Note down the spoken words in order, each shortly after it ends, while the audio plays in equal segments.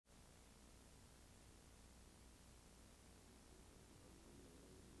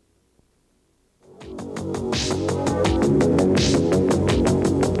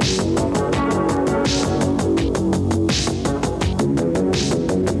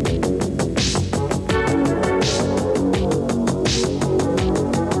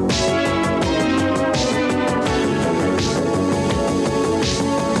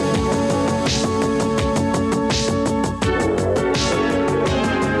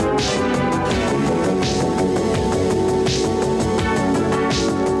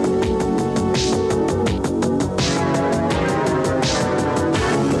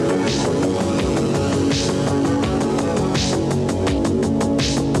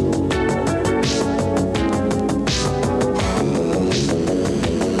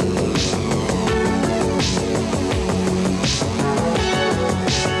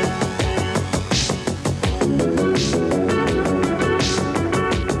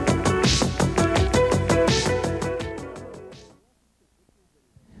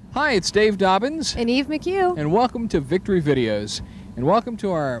Hi, it's Dave Dobbins. And Eve McHugh. And welcome to Victory Videos. And welcome to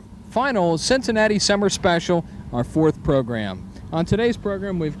our final Cincinnati Summer Special, our 4th program. On today's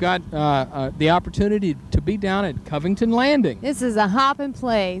program, we've got the opportunity to be down at Covington Landing. This is a hoppin'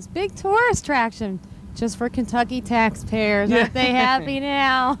 place. Big tourist attraction just for Kentucky taxpayers. Yeah. Aren't they happy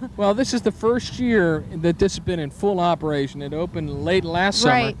now? Well, this is the first year that this has been in full operation. It opened late last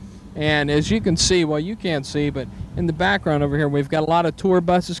summer. And as you can see, well, you can't see, but in the background over here, we've got a lot of tour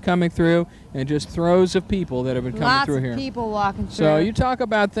buses coming through and just throws of people that have been coming through here. Lots of people walking through. So you talk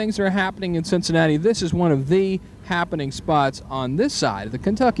about things that are happening in Cincinnati. This is one of the happening spots on this side, the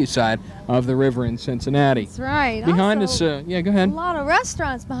Kentucky side of the river in Cincinnati. That's right. Behind also, us, yeah, go ahead. A lot of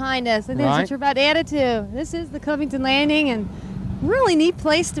restaurants behind us. I think that's Right. what you're about to add it to. This is the Covington Landing, and really neat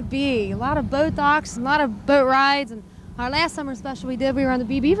place to be. A lot of boat docks, a lot of boat rides, and our last summer special we did, we were on the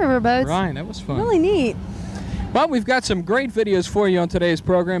BB River boats. Right, that was fun. Really neat. Well, we've got some great videos for you on today's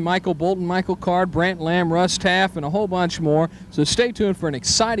program. Michael Bolton, Michael Card, Brant Lamb, Russ Taff, and a whole bunch more. So stay tuned for an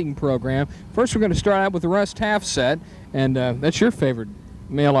exciting program. First, we're going to start out with the Russ Taff set, and that's your favorite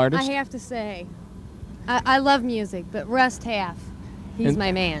male artist. I have to say, I love music, but Russ Taff, he's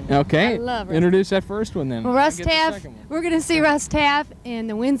my man. Okay, I love Russ. Introduce that first one then. Well, Russ Get the Taff, second one. we're going to see Russ Taff in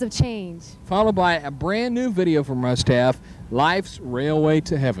The Winds of Change. Followed by a brand new video from Russ Taff, Life's Railway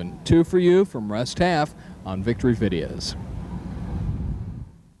to Heaven. 2 for you from Russ Taff on Victory Videos.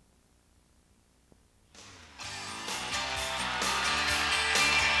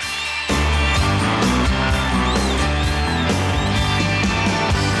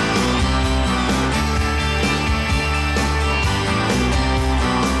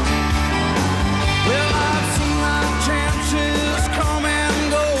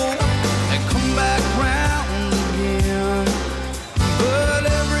 But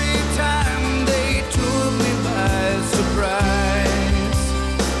every time they took me by surprise.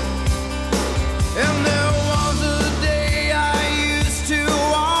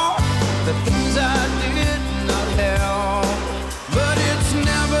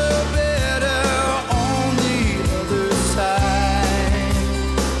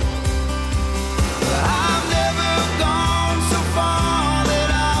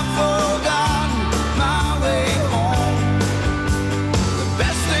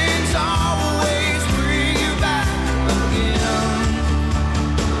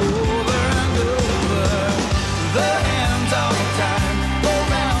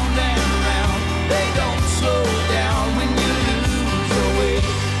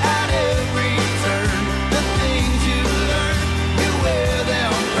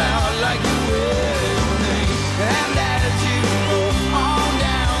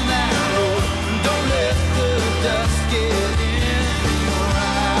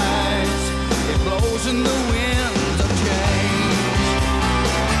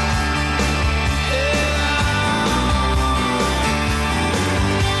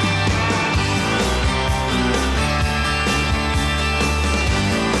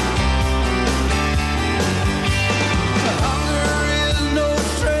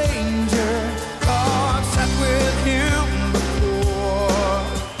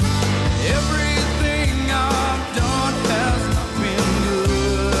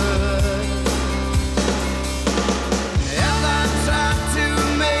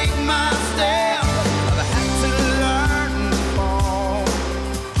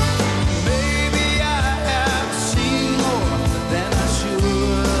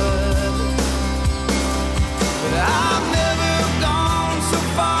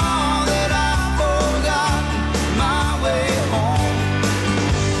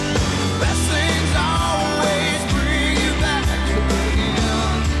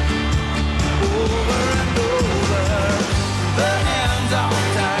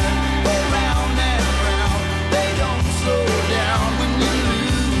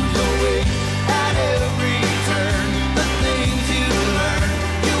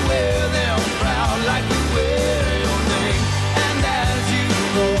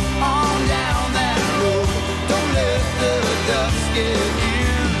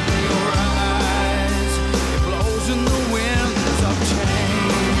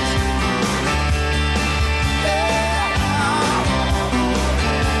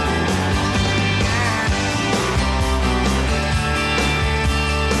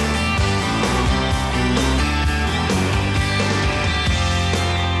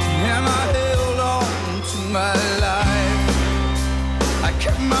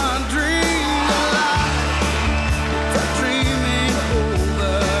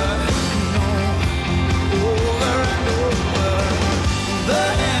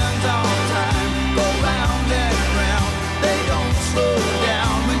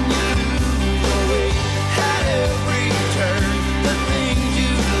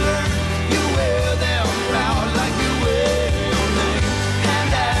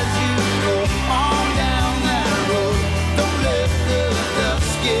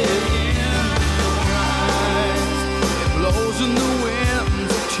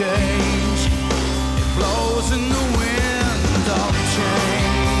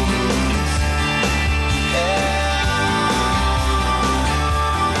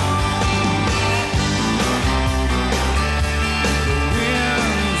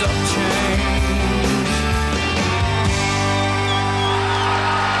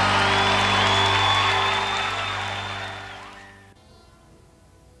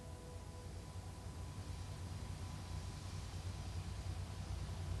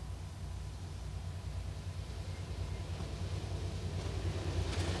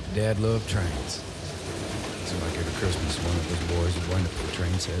 Dad loved trains. It seemed like every Christmas one of those boys would wind up with a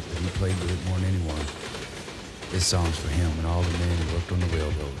train set, but he played with it more than anyone. This song's for him and all the men who worked on the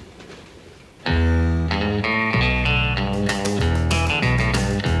railroad.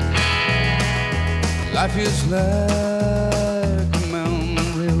 Life is like a mountain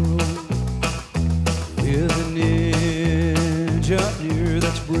railroad with an engineer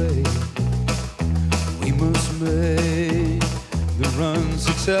that's brave. We must make the run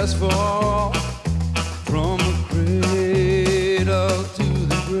successful from the cradle to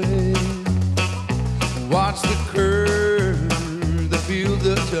the grave. Watch the curve, the field,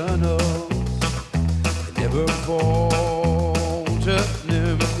 the tunnels. Never falter,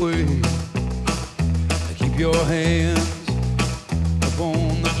 never quit. Keep your hands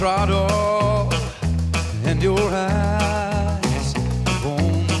upon the throttle and your eyes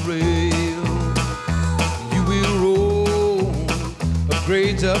upon the rail. You will roll a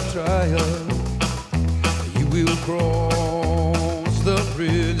grades of trial. You will cross the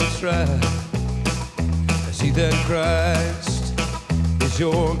bridge of strife. See that Christ is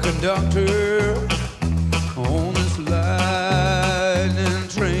your conductor on this lightning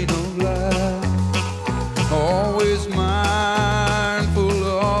train of life. Always mindful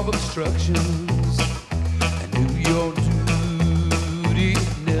of obstructions and do your duty,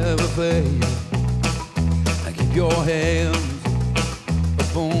 never fail. Keep your hands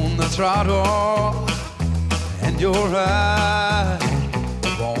upon the throttle and your eyes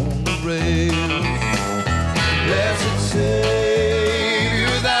upon the rail. Blessed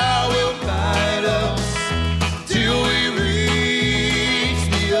Savior, thou wilt guide us till we reach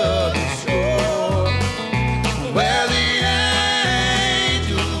the other shore, where the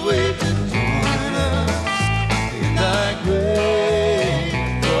angels wait to join us in thy grace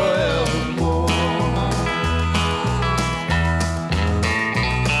forevermore.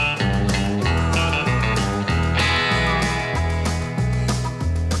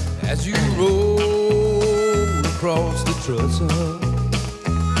 As you roll across the trestle,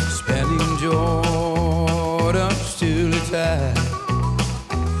 spanning Jordan still it's high,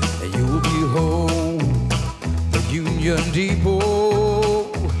 and you will behold the Union Depot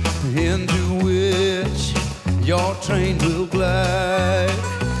into which your train will glide.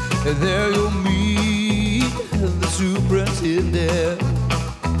 And there you'll meet the superintendent,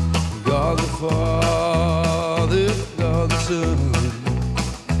 God the Father, God the Son,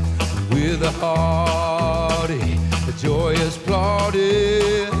 with a hearty, joyous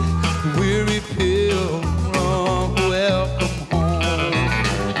plaudit, weary pilgrim, welcome home.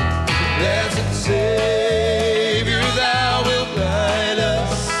 Blessed Savior, thou wilt guide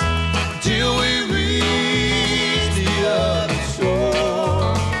us till we reach the other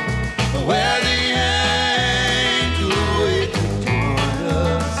shore, where the angels wait to join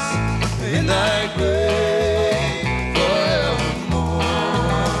us in thy grace forevermore.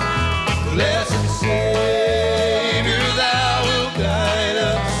 Blessed Savior, thou wilt guide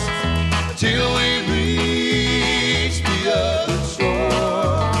us till we reach the other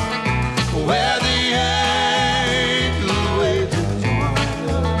shore, where the angels wait to join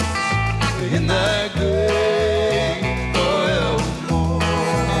us in thy grace forevermore.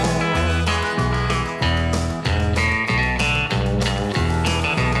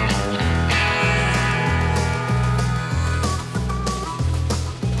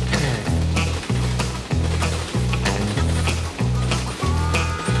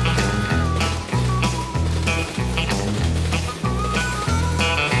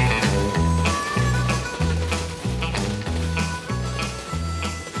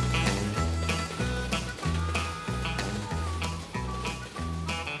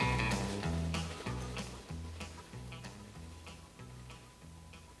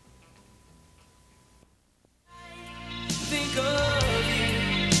 Think of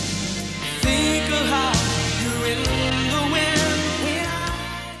you. Think of how you're in the wind.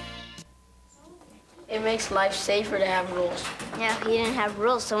 It makes life safer to have rules. Yeah, if you didn't have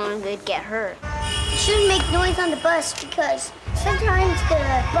rules, someone would get hurt. You shouldn't make noise on the bus because sometimes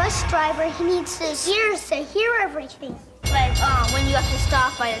the bus driver, he needs his ears to hear everything. Like when you have to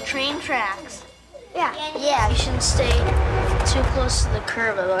stop by the train tracks. Yeah. Yeah, you shouldn't stay too close to the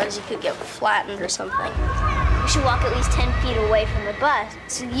curb, otherwise you could get flattened or something. You should walk at least 10 feet away from the bus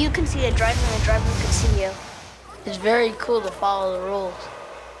so you can see the driver and the driver can see you. It's very cool to follow the rules.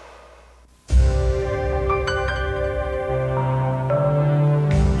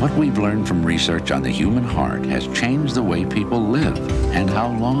 What we've learned from research on the human heart has changed the way people live and how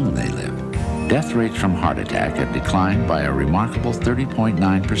long they live. Death rates from heart attack have declined by a remarkable 30.9%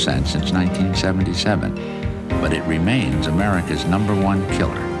 since 1977, but it remains America's #1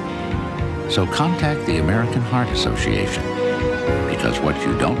 killer. So contact the American Heart Association, because what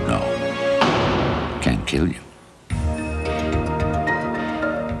you don't know can kill you.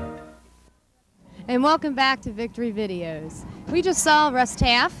 And welcome back to Victory Videos. We just saw Russ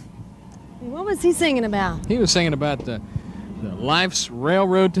Taff. What was he singing about? He was singing about the Life's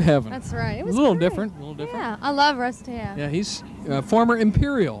Railroad to Heaven. That's right. It was a little great. different. A little different. Yeah, I love Russ Taff. Yeah, he's former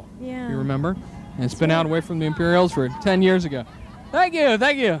Imperial. Yeah. You remember? And it's been out away from the Imperials for 10 years ago. Thank you,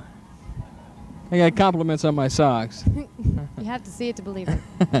 thank you. I got compliments on my socks. You have to see it to believe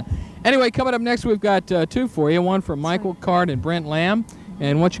it. Anyway, coming up next, we've got two for you. One from Michael Card and Brent Lamb.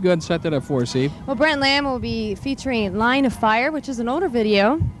 And why don't you go ahead and set that up for us, Steve? Well, Brent Lamb will be featuring Line of Fire, which is an older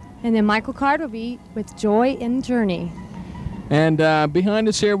video. And then Michael Card will be with Joy in Journey. And behind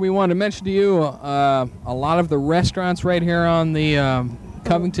us here, we want to mention to you a lot of the restaurants right here on the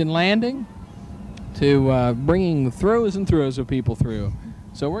Covington Landing to bringing throws and throws of people through.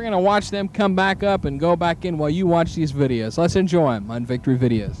 So we're going to watch them come back up and go back in while you watch these videos. Let's enjoy them on Victory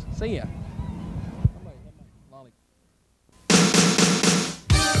Videos. See ya.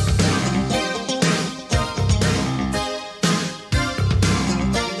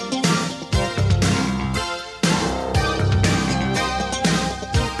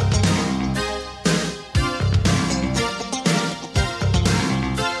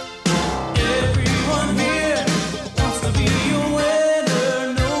 Everyone here wants to be a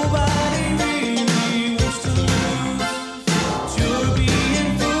winner. Nobody really wants to lose. You're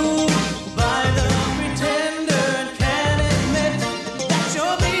being fooled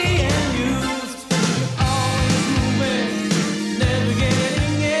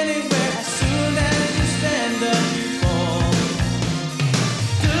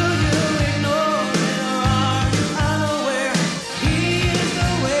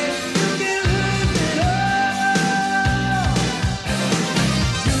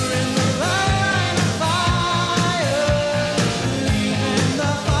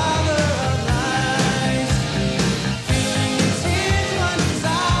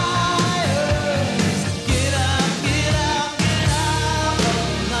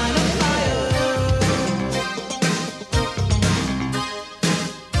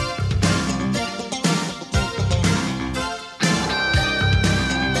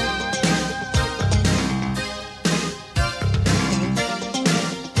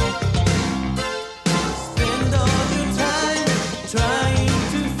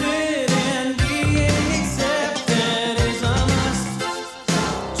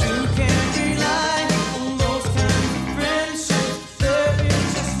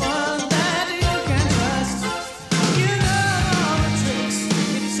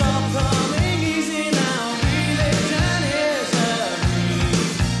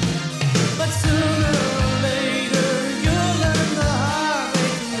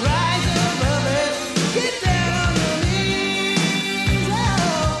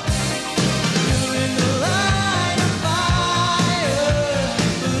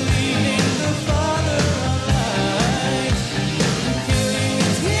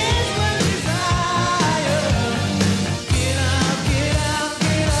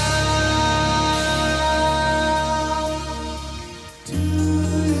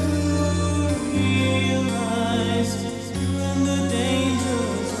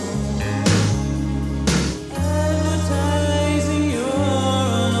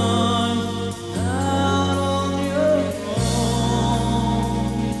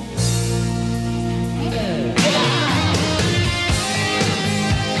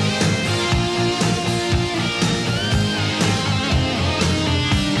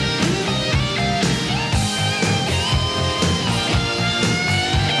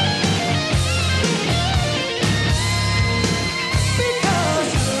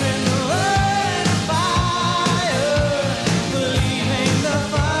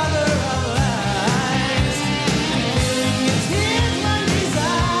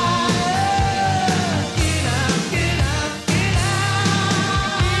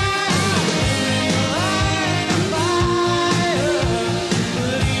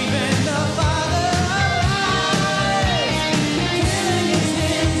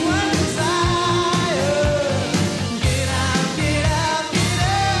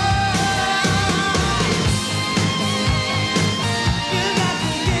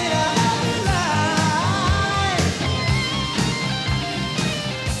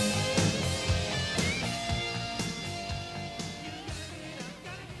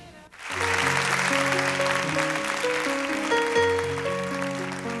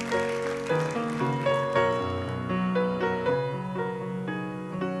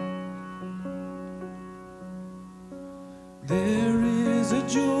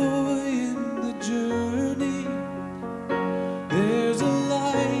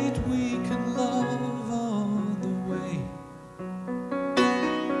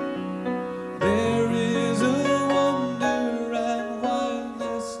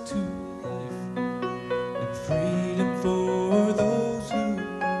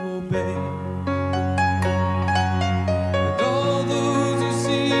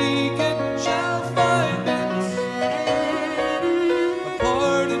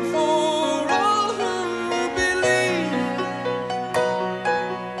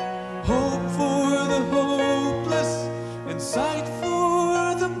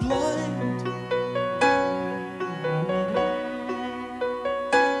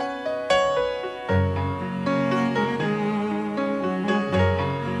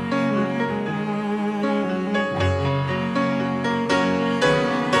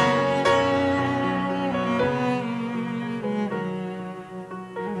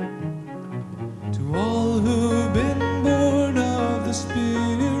who've been born of the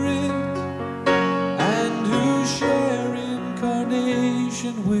Spirit and who share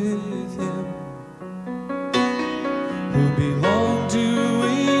incarnation with Him, who belong to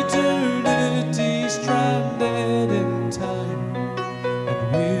eternity, stranded in time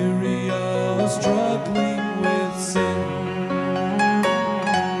and weary of struggling with sin.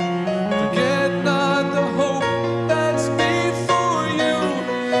 Forget not the hope that's before you,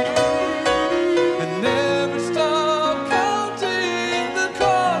 and never stop counting the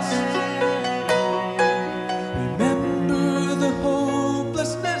cost. Remember the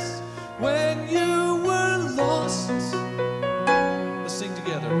hopelessness when you were lost. Let's sing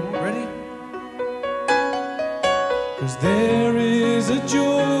together. Ready? 'Cause there is a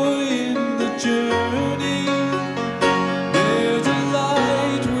joy in the journey. There's a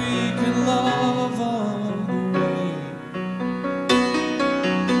light we can love on the way.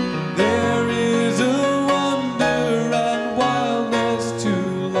 There is a wonder and wildness to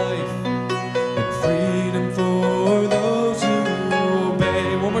life and freedom for those who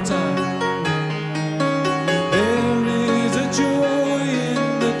obey. One more time. There is a joy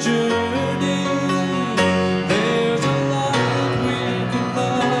in the journey. There's a light we can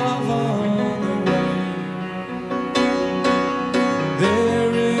love on the way.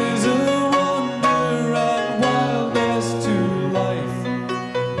 There is a wonder and wildness to life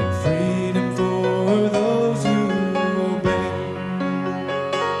and freedom for those who obey.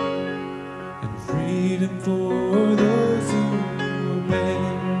 And freedom for those who obey.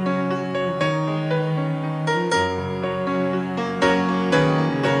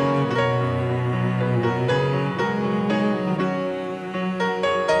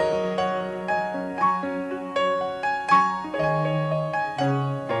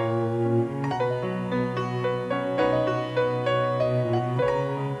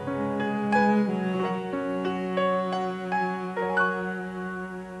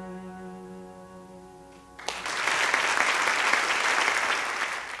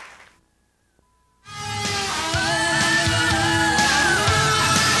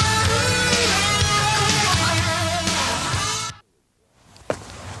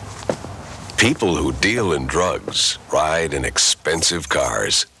 People who deal in drugs ride in expensive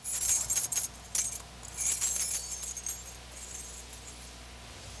cars.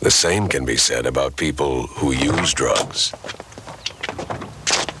 The same can be said about people who use drugs.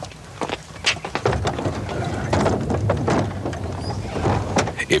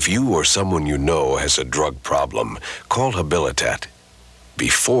 If you or someone you know has a drug problem, call Habilitat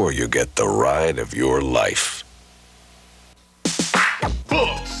before you get the ride of your life.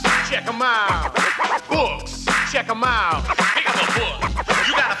 Books, check them out. Books, check them out. Pick up a book.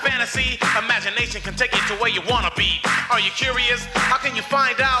 You got a fantasy, imagination can take you to where you want to be. Are you curious? How can you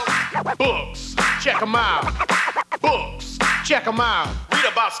find out? Books, check them out. Books, check them out. Read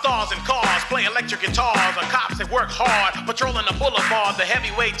about stars and cars, play electric guitars, or cops that work hard, patrolling the boulevard, the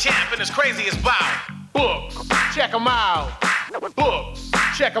heavyweight champ and his craziest bout. Books, check them out. Books,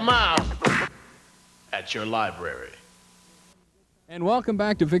 check them out. At your library. And welcome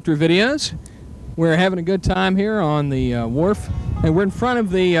back to Victory Videos. We're having a good time here on the wharf, and we're in front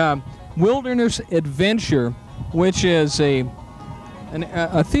of the Wilderness Adventure, which is a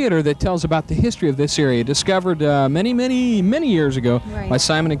theater that tells about the history of this area, discovered many years ago by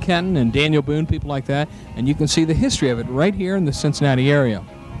Simon and Kenton and Daniel Boone, people like that, and you can see the history of it right here in the Cincinnati area.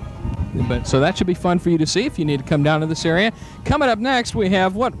 So that should be fun for you to see if you need to come down to this area. Coming up next, we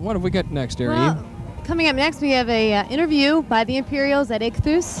have, what have we got next, Area? Well, coming up next, we have a interview by the Imperials at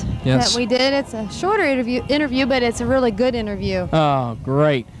Ichthus that we did. It's a shorter interview, but it's a really good interview. Oh,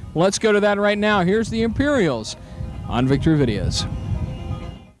 great. Well, let's go to that right now. Here's the Imperials on Victory Videos.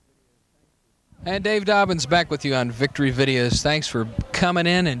 And Dave Dobbins back with you on Victory Videos. Thanks for coming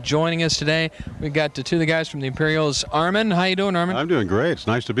in and joining us today. We've got two of the guys from the Imperials. Armin, how you doing, Armin? I'm doing great. It's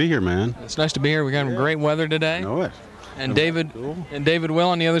nice to be here, man. It's nice to be here. We got great weather today. I know it. And David, and David Will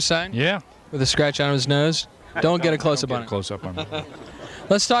on the other side. Yeah. With a scratch on his nose. Don't get a close-up on it. Close-up on it.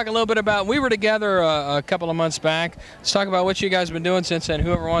 Let's talk a little bit about, we were together a couple of months back. Let's talk about what you guys have been doing since then.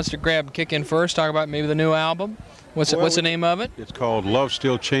 Whoever wants to kick in first, talk about maybe the new album. What's the name of it? It's called Love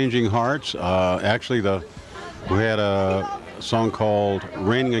Still Changing Hearts. Actually, we had a song called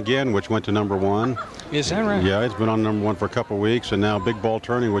Raining Again, which went to #1. Is that right? Yeah, it's been on #1 for a couple of weeks, and now Big Ball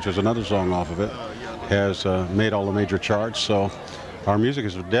Turning, which is another song off of it, has made all the major charts. So our music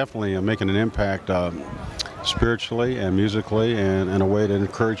is definitely making an impact. spiritually and musically, and in a way to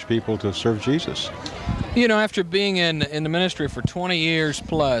encourage people to serve Jesus. You know, after being in the ministry for 20 years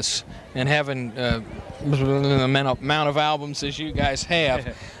plus and having the amount of albums as you guys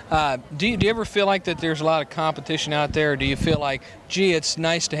have, do you ever feel like that there's a lot of competition out there? Or do you feel like, gee, it's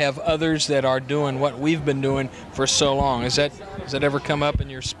nice to have others that are doing what we've been doing for so long? Does that ever come up in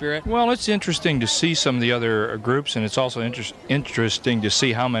your spirit? Well, it's interesting to see some of the other groups, and it's also interesting to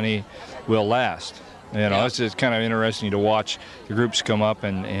see how many will last. You know, it's kind of interesting to watch the groups come up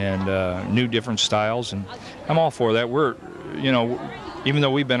and new different styles, and I'm all for that. We're, you know, even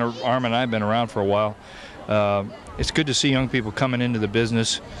though Arm and I have been around for a while, it's good to see young people coming into the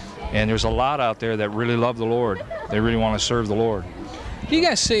business, and there's a lot out there that really love the Lord. They really want to serve the Lord. Do you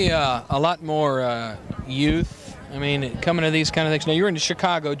guys see a lot more youth? I mean, coming to these kind of things. Now, you were in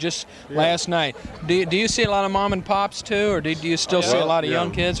Chicago just last night. Do you see a lot of mom and pops too, or do you still see a lot of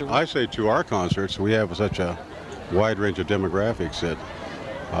young kids? Or? I say to our concerts, we have such a wide range of demographics that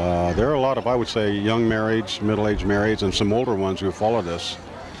there are a lot of, I would say, young marrieds, middle-aged marrieds, and some older ones who followed us,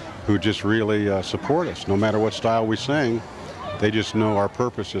 who just really support us. No matter what style we sing, they just know our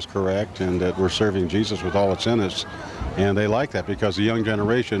purpose is correct and that we're serving Jesus with all that's in us. And they like that because the young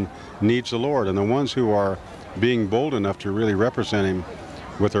generation needs the Lord. And the ones who are being bold enough to really represent Him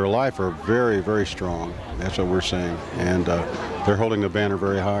with their life are very, very strong. That's what we're saying. And they're holding the banner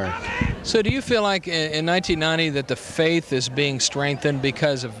very high. So do you feel like in 1990 that the faith is being strengthened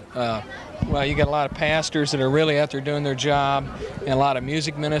because of, well, you got a lot of pastors that are really out there doing their job and a lot of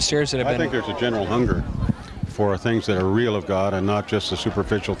music ministers that have been... I think there's a general hunger for things that are real of God and not just the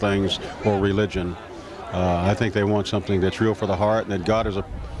superficial things or religion. I think they want something that's real for the heart, and that God is a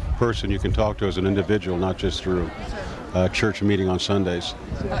person you can talk to as an individual, not just through a church meeting on Sundays.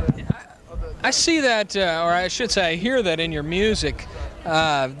 I see that, or I should say I hear that in your music.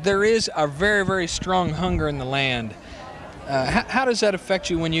 There is a very, very strong hunger in the land. How does that affect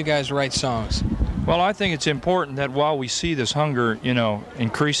you when you guys write songs? Well, I think it's important that while we see this hunger, you know,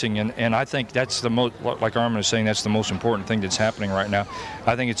 increasing, and I think that's the most, like Armin is saying, that's the most important thing that's happening right now.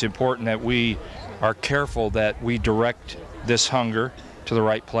 I think it's important that we are careful that we direct this hunger to the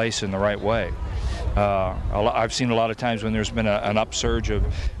right place in the right way. I've seen a lot of times when there's been an upsurge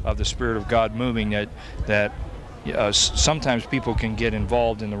of the Spirit of God moving that sometimes people can get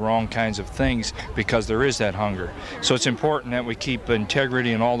involved in the wrong kinds of things because there is that hunger. So it's important that we keep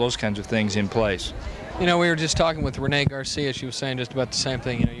integrity and all those kinds of things in place. You know, we were just talking with Renee Garcia. She was saying just about the same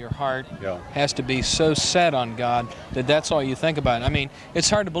thing. You know, your heart has to be so set on God that that's all you think about. I mean, it's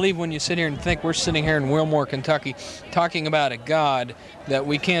hard to believe when you sit here and think we're sitting here in Wilmore, Kentucky, talking about a God that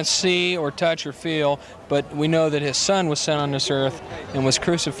we can't see or touch or feel, but we know that His Son was sent on this earth and was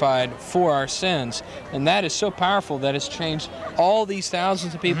crucified for our sins. And that is so powerful that it's changed all these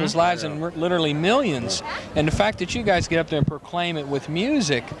thousands of people's lives and literally millions. And the fact that you guys get up there and proclaim it with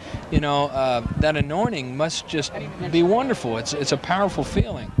music, you know, that anointing must just be wonderful. It's a powerful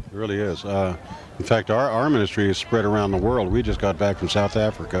feeling. It really is. In fact, our ministry is spread around the world. We just got back from South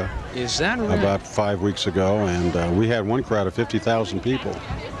Africa. Is that right? About 5 weeks ago, and we had one crowd of 50,000 people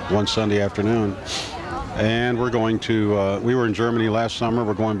one Sunday afternoon. And we're going to, we were in Germany last summer.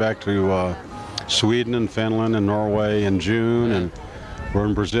 We're going back to Sweden and Finland and Norway in June, and we're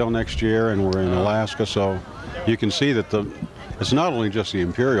in Brazil next year, and we're in Alaska. So you can see that it's not only just the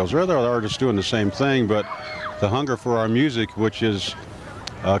Imperials. There are other artists doing the same thing, but the hunger for our music, which is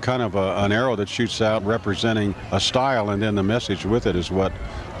kind of an arrow that shoots out representing a style, and then the message with it is what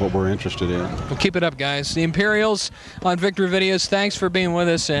we're interested in. Well, keep it up, guys. The Imperials on Victory Videos, thanks for being with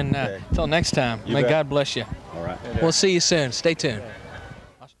us, and until next time, may God bless you. All right. We'll see you soon. Stay tuned.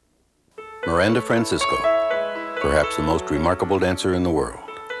 Miranda Francisco, perhaps the most remarkable dancer in the world.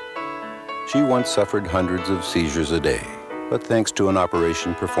 She once suffered hundreds of seizures a day, but thanks to an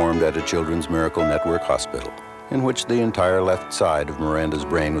operation performed at a Children's Miracle Network hospital, in which the entire left side of Miranda's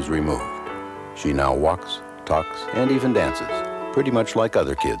brain was removed, she now walks, talks, and even dances, pretty much like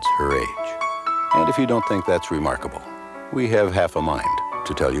other kids her age. And if you don't think that's remarkable, we have half a mind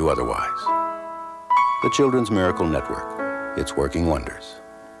to tell you otherwise. The Children's Miracle Network, it's working wonders.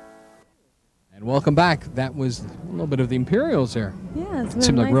 And welcome back. That was a little bit of the Imperials there. Yeah, it's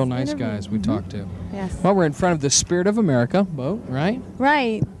seemed like nice real nice interview. guys we talked to. Yes. Well, we're in front of the Spirit of America boat, right?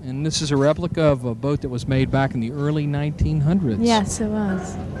 Right. And this is a replica of a boat that was made back in the early 1900s. Yes, it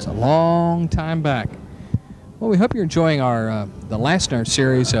was. It's a long time back. Well, we hope you're enjoying our the last in our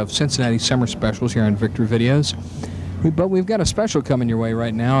series of Cincinnati Summer Specials here on Victory Videos. But we've got a special coming your way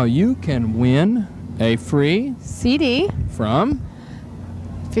right now. You can win a free CD from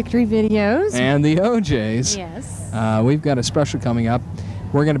Victory Videos and the OJs. Yes. We've got a special coming up.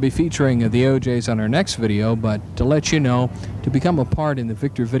 We're going to be featuring the OJs on our next video, but to let you know, to become a part in the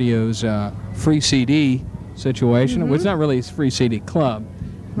Victor Videos free CD situation, well, it's not really a free CD club,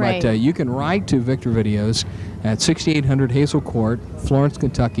 Right. but you can write to Victor Videos at 6800 Hazel Court, Florence,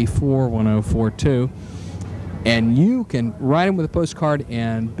 Kentucky 41042. And you can write them with a postcard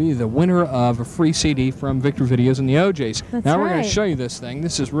and be the winner of a free CD from Victor Videos and the OJs. That's now we're going right. to show you this thing.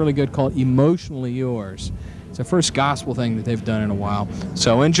 This is really good, called Emotionally Yours. It's the first gospel thing that they've done in a while.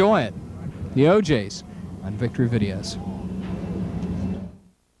 So enjoy it. The OJs on Victor Videos.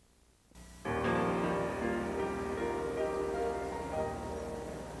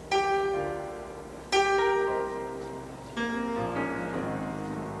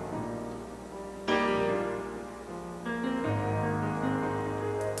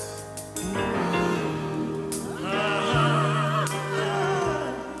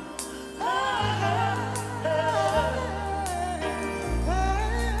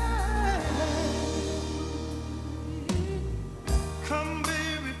 Come,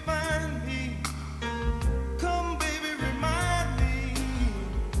 baby, find me. Come, baby, remind me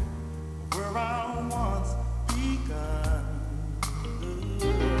where I once begun.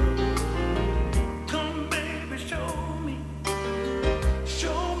 Come, baby, show me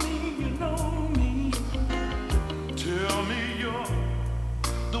you know me. Tell me you're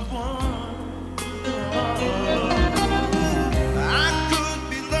the one. I could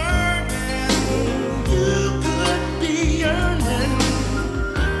be learning, you could be yearning.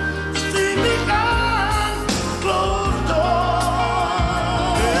 See me on closed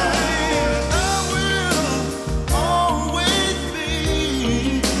doors. I will always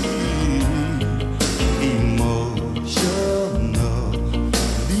be emotionally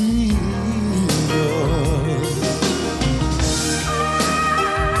yours.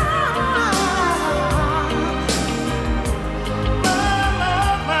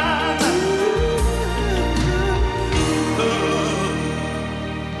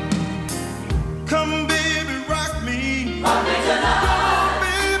 Come, baby, rock me. Rock me tonight. Come,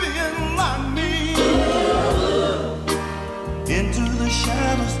 baby, and lock me into the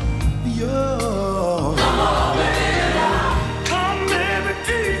shadows of yours. Come on, baby, now. Come, baby,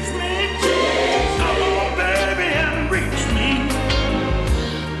 teach me. Come on, baby, and reach me.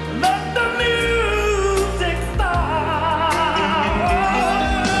 Let the music start.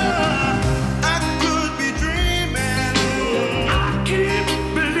 I could be dreaming. I keep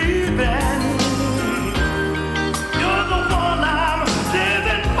believing. You're the one I'm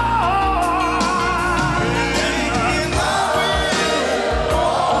living for. And I will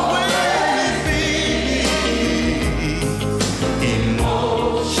always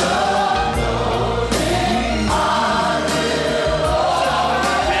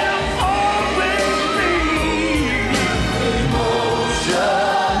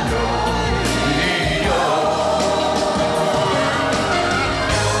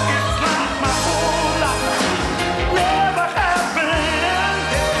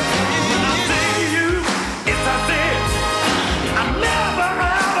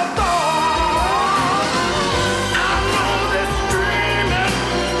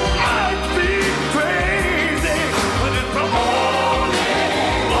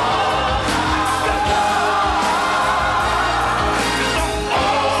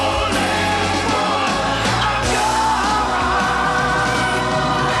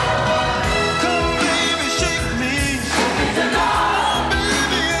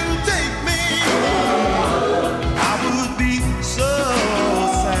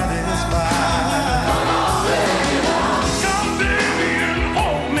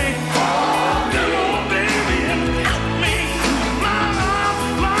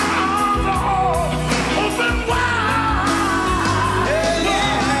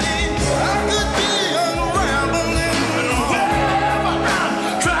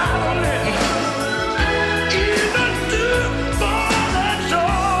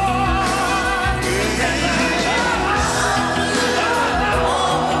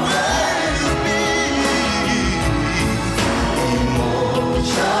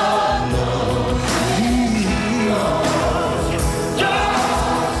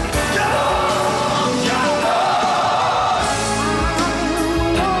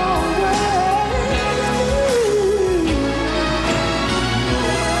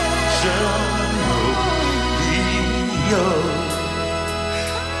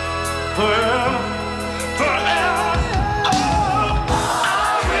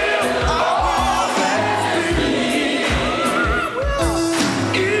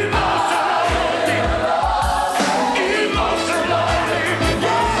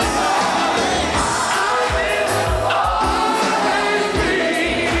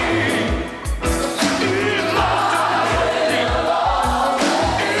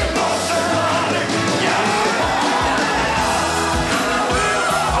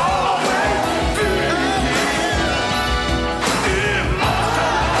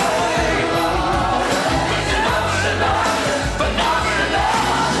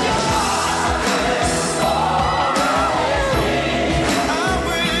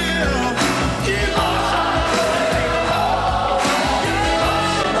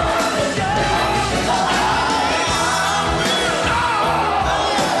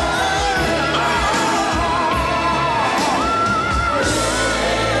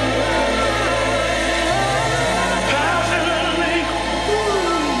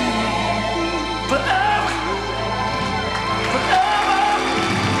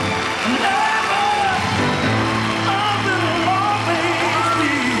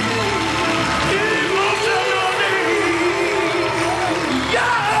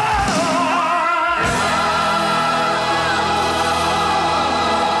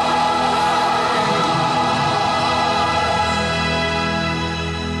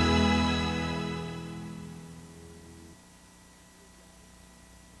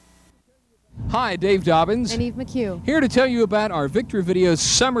Hi, Dave Dobbins. And Eve McHugh. Here to tell you about our Victory Videos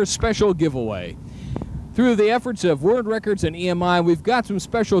Summer Special Giveaway. Through the efforts of World Records and EMI, we've got some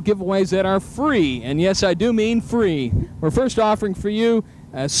special giveaways that are free. And yes, I do mean free. We're first offering for you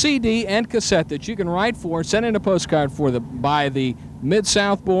a CD and cassette that you can write for, send in a postcard for by the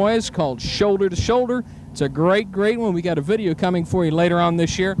Mid-South Boys called Shoulder to Shoulder. It's a great one. We got a video coming for you later on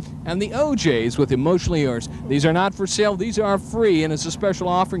this year. And the OJs with Emotionally Yours. These are not for sale. These are free, and it's a special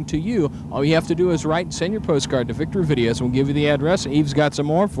offering to you. All you have to do is write and send your postcard to Victory Videos, and we'll give you the address. Eve's got some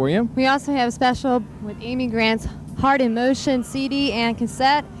more for you. We also have a special with Amy Grant's Heart in Motion CD and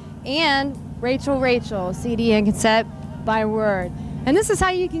cassette, and Rachel CD and cassette by word. And this is how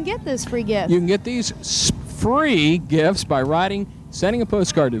you can get those free gifts. You can get these free gifts by sending a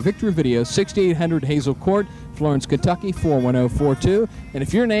postcard to Victory Videos, 6800 Hazel Court, Florence, Kentucky, 41042. And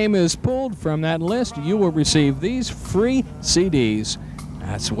if your name is pulled from that list, you will receive these free CDs.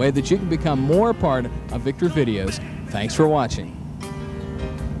 That's a way that you can become more a part of Victory Videos. Thanks for watching.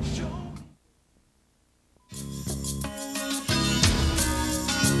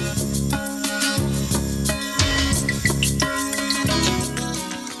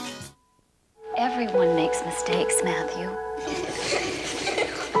 Everyone makes mistakes, Matthew.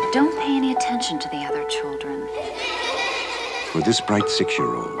 Don't pay any attention to the other children. For this bright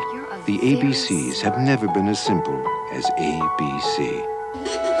 6-year-old, the ABCs have never been as simple as ABC.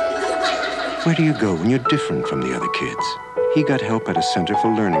 Where do you go when you're different from the other kids? He got help at a Center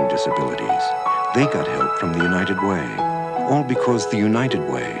for Learning Disabilities. They got help from the United Way. All because the United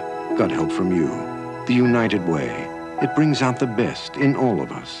Way got help from you. The United Way. It brings out the best in all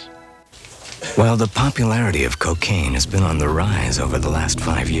of us. While the popularity of cocaine has been on the rise over the last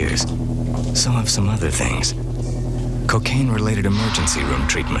 5 years, so have some other things. Cocaine-related emergency room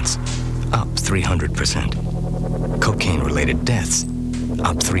treatments, up 300%. Cocaine-related deaths,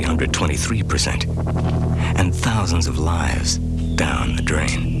 up 323%. And thousands of lives down the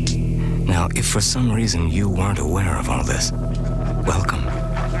drain. Now, if for some reason you weren't aware of all this, welcome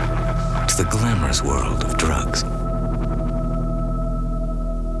to the glamorous world of drugs.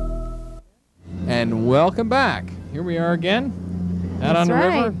 And welcome back. Here we are again, out on the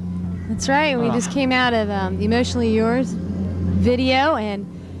river. That's right. We just came out of the Emotionally Yours video, and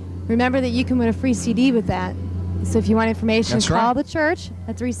remember that you can win a free CD with that. So if you want information, call the church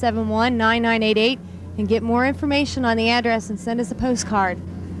at 371-9988 and get more information on the address and send us a postcard.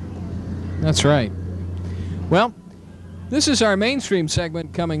 That's right. Well, this is our mainstream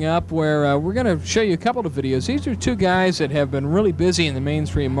segment coming up where we're going to show you a couple of videos. These are two guys that have been really busy in the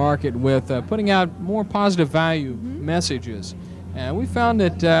mainstream market with putting out more positive value messages. And we found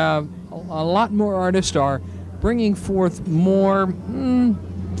that a lot more artists are bringing forth more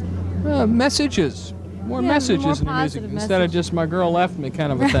messages. More messages in the music instead of just "my girl left me"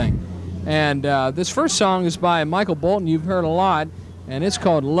 kind of a thing. And this first song is by Michael Bolton. You've heard a lot. And it's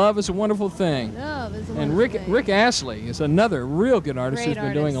called Love is a Wonderful Thing. Love is a and wonderful thing. Rick Astley is another real good artist who's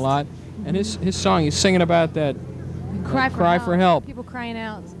been doing a lot. And his song, he's singing about that cry for help. People crying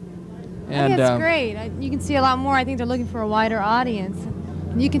out. And that's great. You can see a lot more. I think they're looking for a wider audience.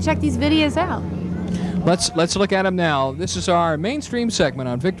 And you can check these videos out. Let's look at them now. This is our mainstream segment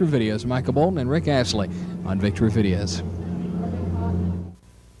on Victory Videos. Michael Bolton and Rick Astley on Victory Videos.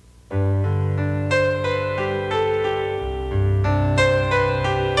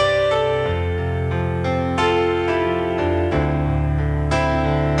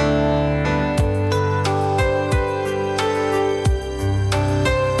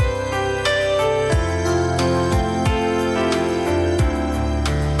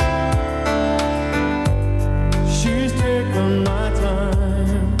 She's taken my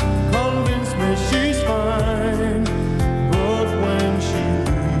time, convinced me she's fine.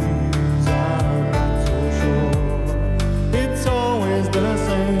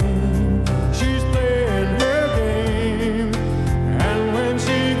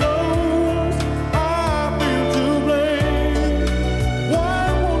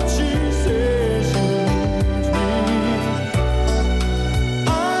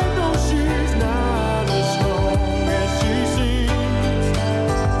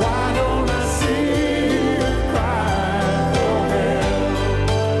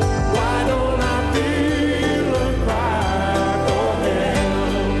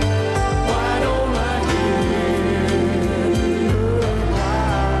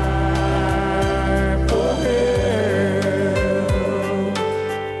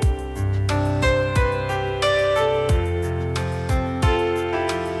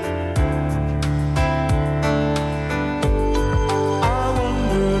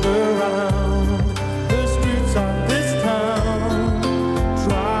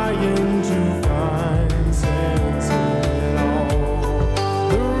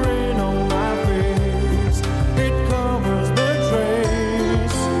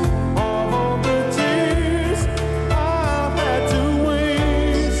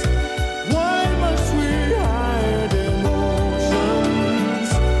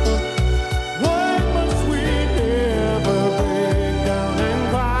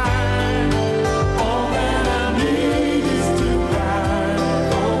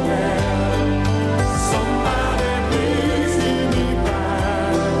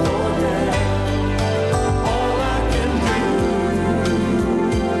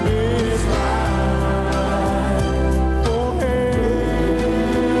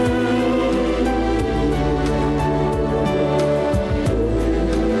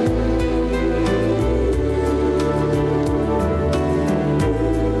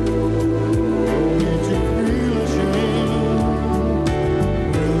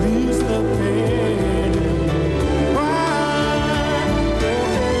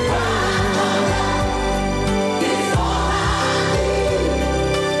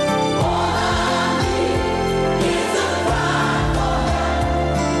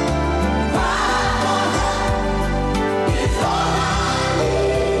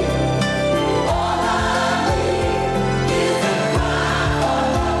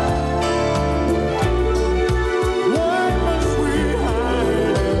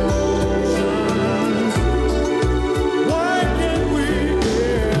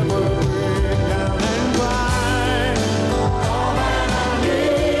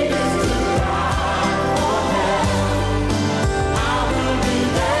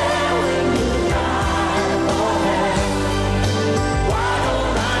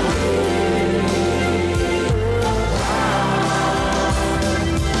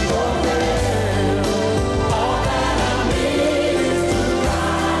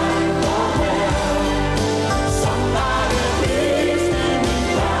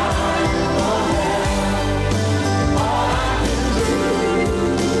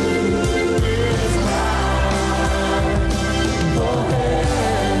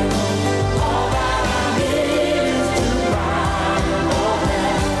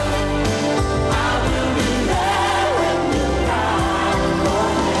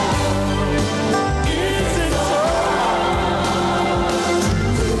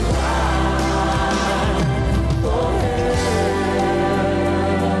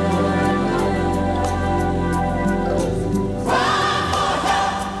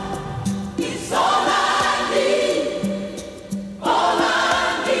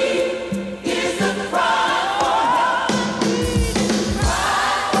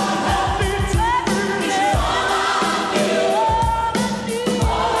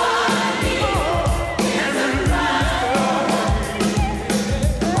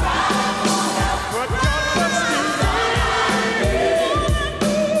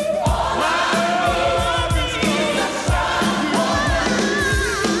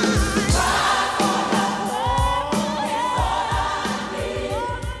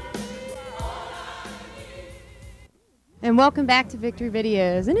 and welcome back to Victory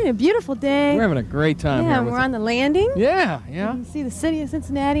Videos. Isn't it a beautiful day? We're having a great time here. Yeah, we're on the landing. Yeah. You can see the city of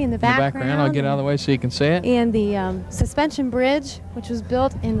Cincinnati in the background. I'll get out of the way so you can see it. And the suspension bridge, which was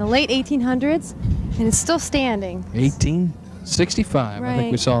built in the late 1800s, and it's still standing. 1865, I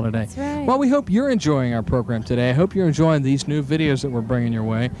think we saw today. That's right. Well, we hope you're enjoying our program today. I hope you're enjoying these new videos that we're bringing your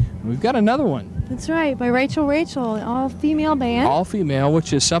way. We've got another one. That's right, by Rachel, an all-female band. All-female,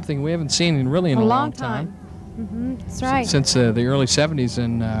 which is something we haven't seen in a long time. That's right. Since the early 70s,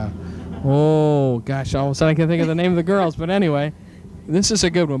 and oh gosh, all of a sudden I can't think of the name of the girls, but anyway, this is a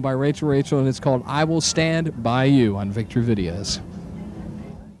good one by Rachel, and it's called I Will Stand By You on Victory Videos.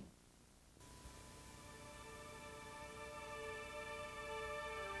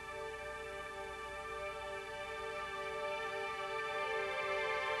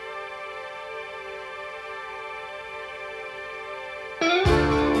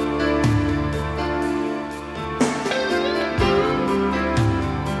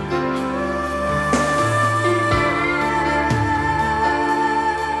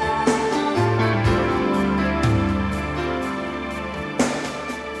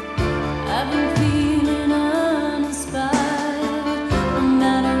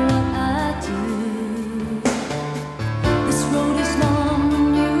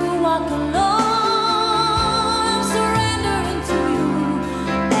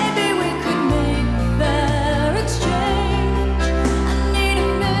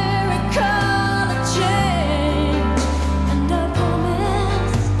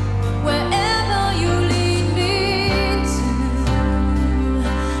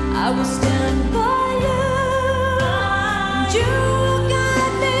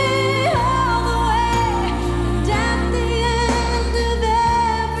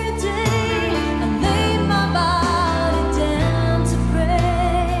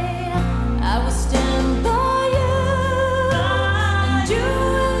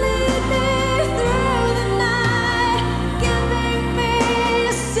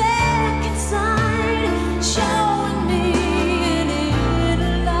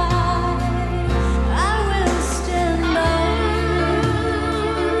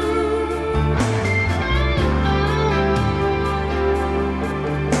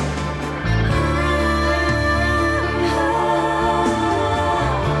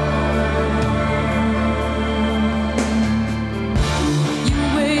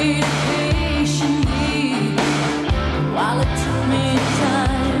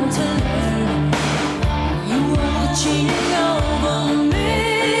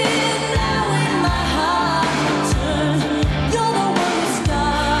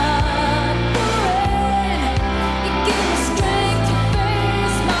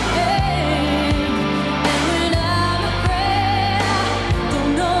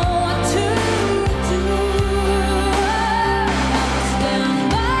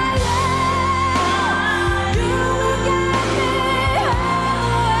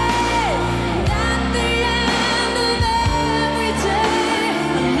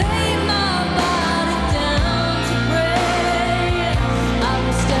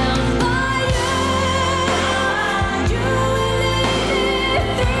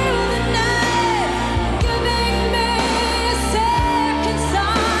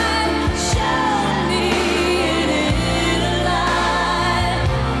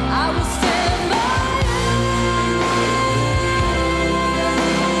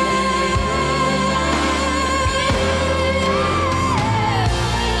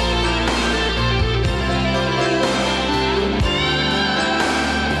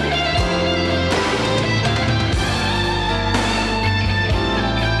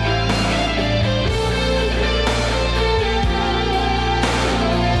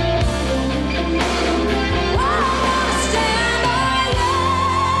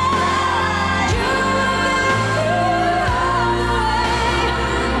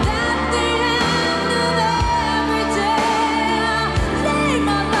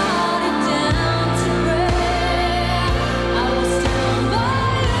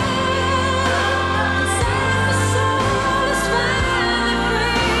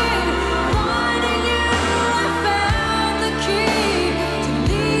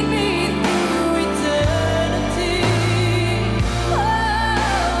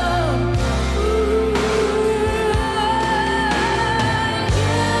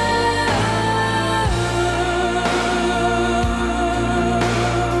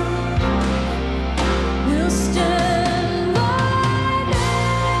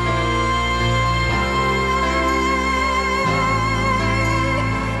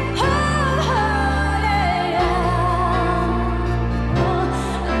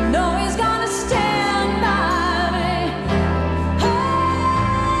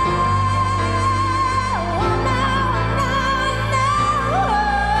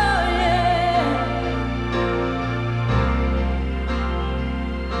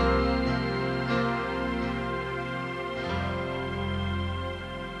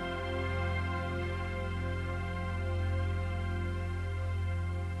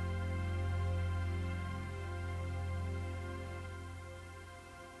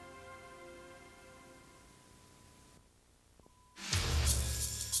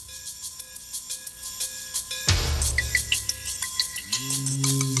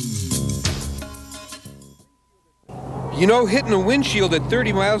 You know, hitting a windshield at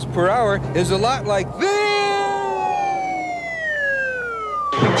 30 miles per hour is a lot like this.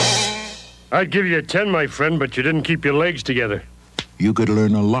 I'd give you a 10, my friend, but you didn't keep your legs together. You could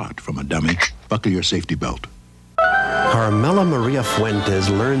learn a lot from a dummy. Buckle your safety belt. Carmela Maria Fuentes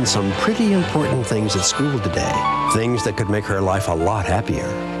learned some pretty important things at school today. Things that could make her life a lot happier.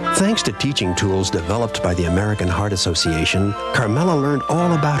 Thanks to teaching tools developed by the American Heart Association, Carmela learned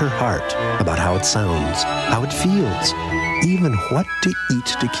all about her heart, about how it sounds, how it feels, even what to eat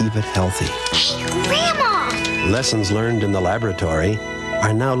to keep it healthy. Grandma! Lessons learned in the laboratory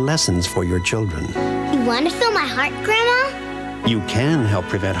are now lessons for your children. You want to feel my heart, Grandma? You can help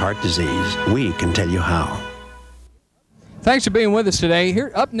prevent heart disease. We can tell you how. Thanks for being with us today.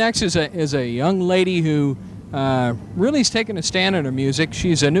 Here, up next is a young lady who really has taken a stand in her music.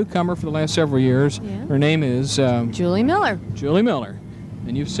 She's a newcomer for the last several years. Yeah. Her name is Julie Miller. Julie Miller,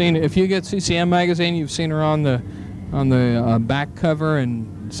 and you've seen, if you get CCM magazine, you've seen her on the back cover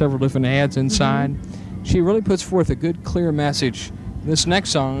and several different ads inside. Mm-hmm. She really puts forth a good, clear message. This next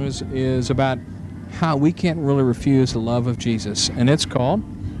song is about how we can't really refuse the love of Jesus, and it's called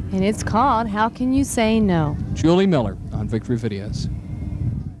How Can You Say No? Julie Miller on Victory Videos.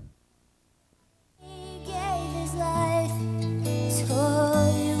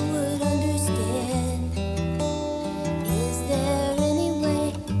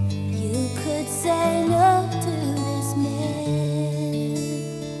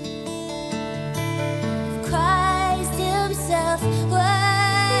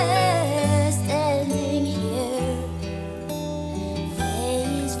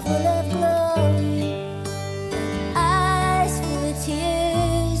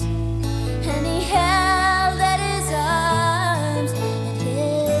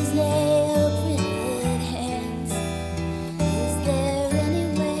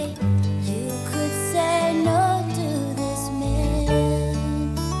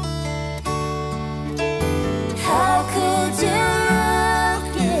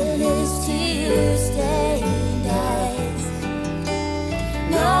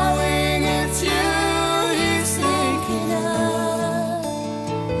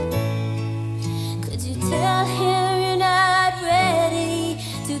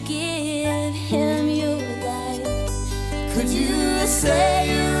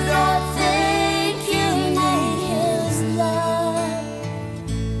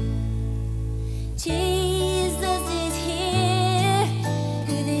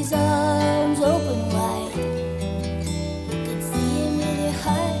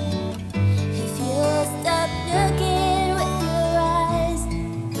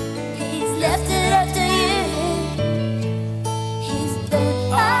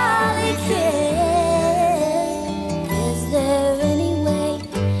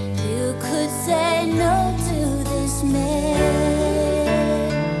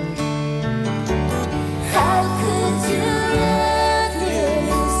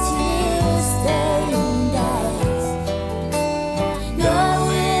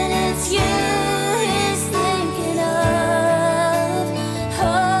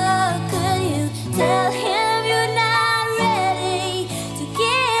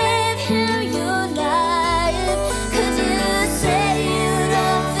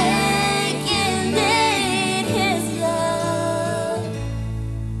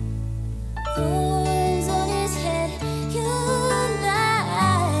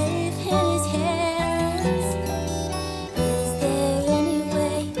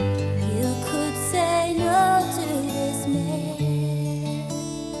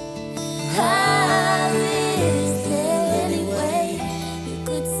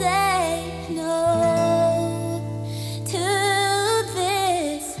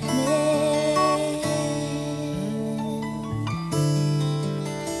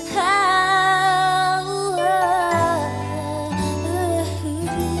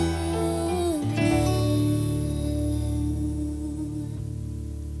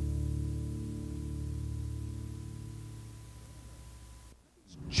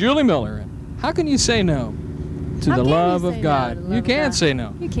 Julie Miller, how can you say no to the love of God? You can't say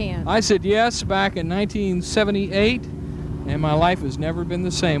no. You can't. I said yes back in 1978, and my life has never been the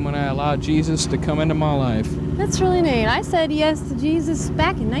same when I allowed Jesus to come into my life. That's really neat. I said yes to Jesus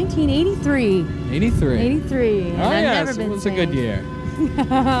back in 1983. 83. And Oh, I've yes, never been it was a saved. good year.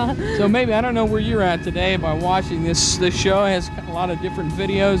 So maybe, I don't know where you're at today by watching this. This show has a lot of different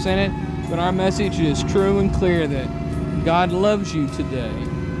videos in it, but our message is true and clear that God loves you today.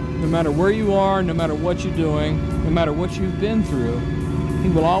 No matter where you are, no matter what you're doing, no matter what you've been through, He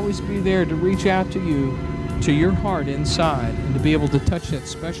will always be there to reach out to you to your heart inside and to be able to touch that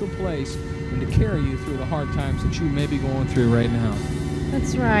special place and to carry you through the hard times that you may be going through right now.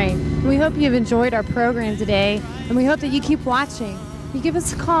 That's right. We hope you've enjoyed our program today, and we hope that you keep watching. You give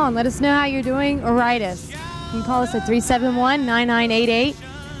us a call and let us know how you're doing, or write us. You can call us at 371-9988,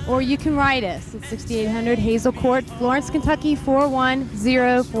 or you can write us at 6800 Hazel Court, Florence, Kentucky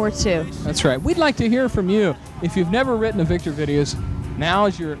 41042. That's right. We'd like to hear from you. If you've never written a Victor Videos, now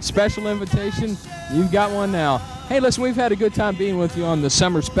is your special invitation. You've got one now. Hey, listen, we've had a good time being with you on the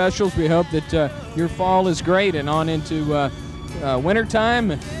summer specials. We hope that your fall is great and on into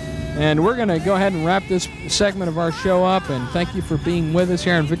wintertime. And we're going to go ahead and wrap this segment of our show up. And thank you for being with us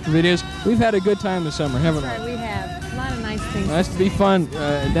here on Victor Videos. We've had a good time this summer, haven't we? That's right, we have. A lot of nice things. Nice to be fun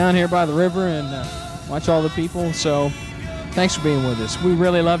down here by the river and watch all the people. So thanks for being with us. We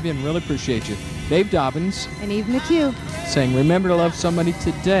really love you and really appreciate you. Dave Dobbins and Eve McHugh saying, remember to love somebody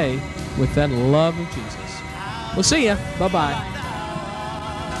today with that love of Jesus. We'll see you. Bye-bye.